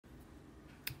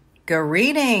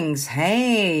Greetings.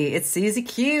 Hey, it's Easy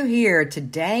Q here.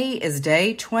 Today is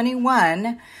day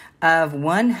 21 of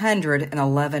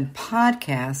 111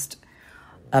 podcast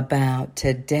about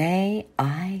Today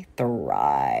I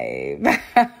Thrive.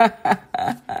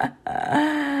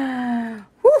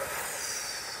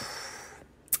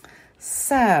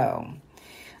 So,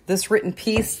 this written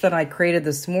piece that I created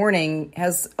this morning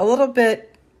has a little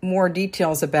bit more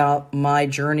details about my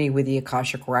journey with the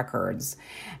Akashic Records.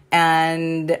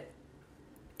 And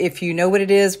if you know what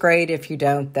it is, great. If you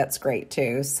don't, that's great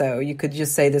too. So you could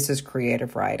just say this is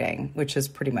creative writing, which is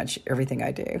pretty much everything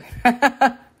I do.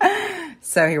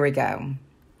 So here we go.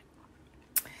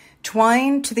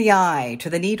 Twine to the eye, to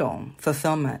the needle,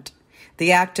 fulfillment.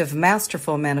 The act of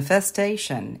masterful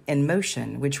manifestation in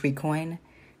motion, which we coin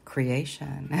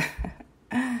creation.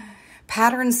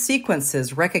 Pattern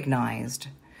sequences recognized.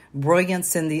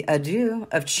 Brilliance in the adieu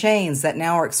of chains that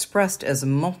now are expressed as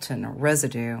molten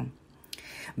residue.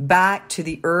 Back to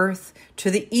the earth, to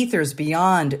the ethers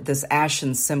beyond this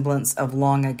ashen semblance of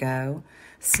long ago.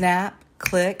 Snap,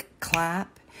 click,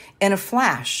 clap. In a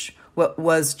flash, what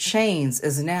was chains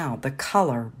is now the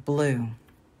color blue.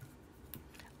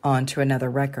 On to another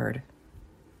record.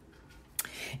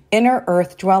 Inner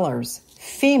earth dwellers,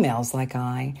 females like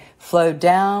I, flowed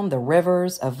down the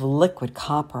rivers of liquid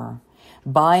copper.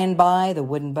 By and by, the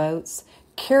wooden boats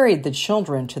carried the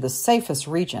children to the safest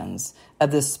regions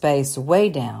of this space way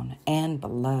down and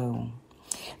below.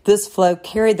 This flow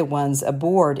carried the ones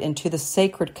aboard into the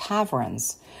sacred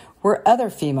caverns, where other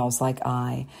females like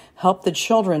I helped the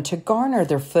children to garner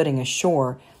their footing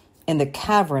ashore in the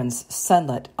cavern's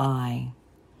sunlit eye.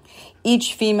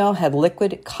 Each female had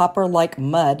liquid copper-like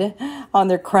mud on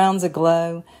their crowns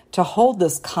aglow to hold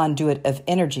this conduit of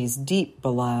energies deep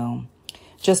below.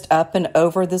 Just up and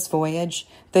over this voyage,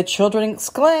 the children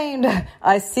exclaimed,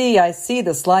 I see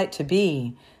this light to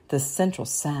be the central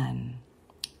sun.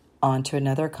 On to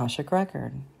another Akashic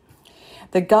record.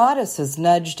 The goddesses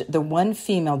nudged the one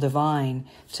female divine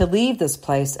to leave this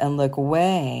place and look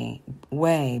way,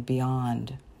 way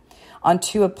beyond.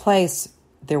 Onto a place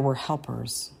there were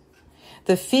helpers.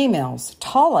 The females,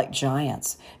 tall like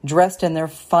giants, dressed in their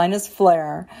finest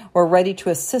flair, were ready to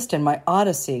assist in my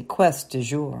Odyssey quest du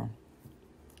jour.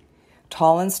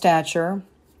 Tall in stature,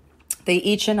 they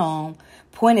each and all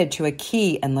pointed to a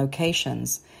key and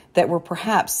locations that were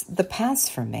perhaps the paths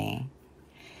for me.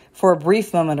 For a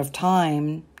brief moment of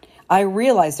time, I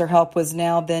realized their help was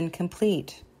now then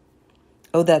complete.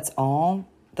 Oh, that's all?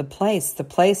 The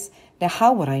place. Now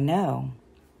how would I know?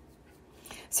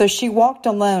 So she walked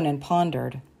alone and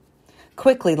pondered.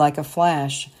 Quickly, like a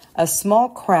flash, a small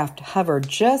craft hovered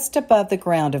just above the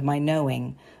ground of my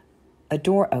knowing. A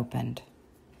door opened.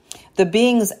 The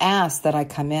beings asked that I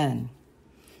come in.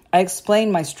 I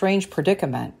explained my strange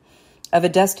predicament of a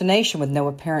destination with no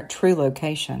apparent true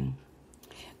location.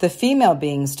 The female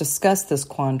beings discussed this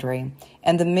quandary,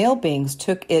 and the male beings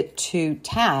took it to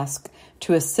task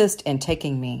to assist in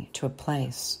taking me to a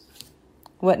place.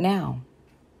 What now?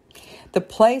 The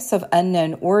place of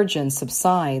unknown origin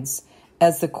subsides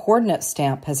as the coordinate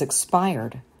stamp has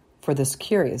expired for this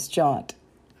curious jaunt.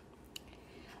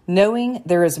 Knowing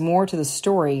there is more to the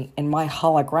story in my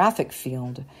holographic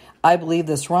field, I believe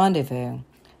this rendezvous,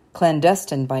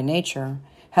 clandestine by nature,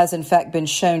 has in fact been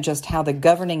shown just how the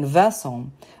governing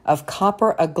vessel of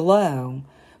copper aglow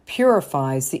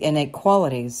purifies the innate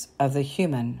qualities of the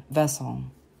human vessel.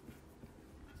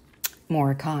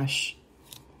 More Akash.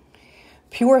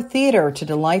 Pure theater to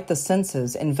delight the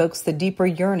senses invokes the deeper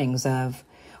yearnings of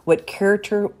what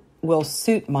character will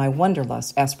suit my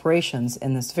wanderlust aspirations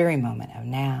in this very moment of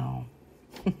now.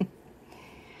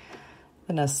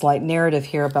 And a slight narrative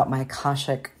here about my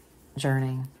Akashic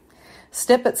journey.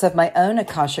 Snippets of my own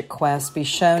Akashic quest be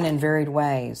shown in varied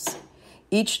ways.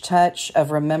 Each touch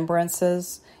of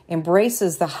remembrances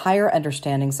embraces the higher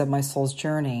understandings of my soul's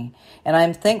journey, and I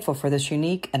am thankful for this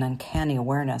unique and uncanny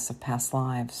awareness of past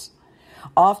lives.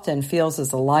 Often feels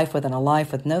as a life within a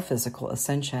life with no physical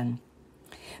ascension.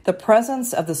 The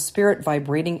presence of the spirit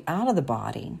vibrating out of the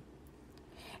body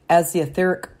as the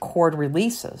etheric cord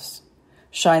releases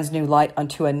shines new light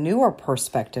onto a newer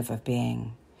perspective of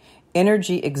being.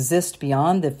 Energy exists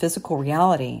beyond the physical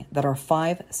reality that our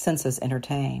five senses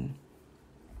entertain.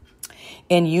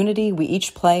 In unity, we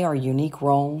each play our unique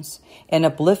roles in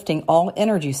uplifting all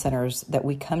energy centers that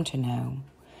we come to know.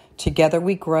 Together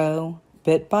we grow,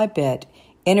 bit by bit,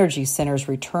 energy centers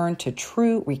return to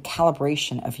true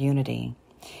recalibration of unity.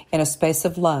 In a space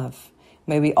of love,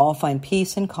 may we all find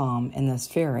peace and calm in this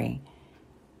very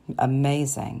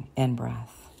amazing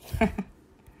in-breath.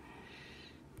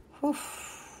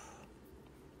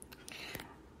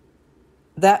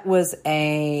 that was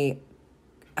a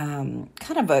kind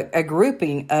of a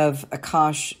grouping of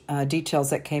Akash details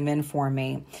that came in for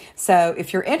me. So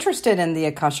if you're interested in the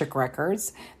Akashic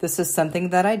Records, this is something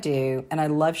that I do, and I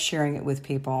love sharing it with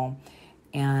people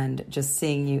and just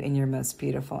seeing you in your most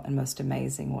beautiful and most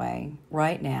amazing way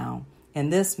right now, in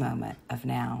this moment of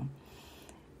now.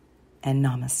 And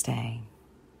namaste.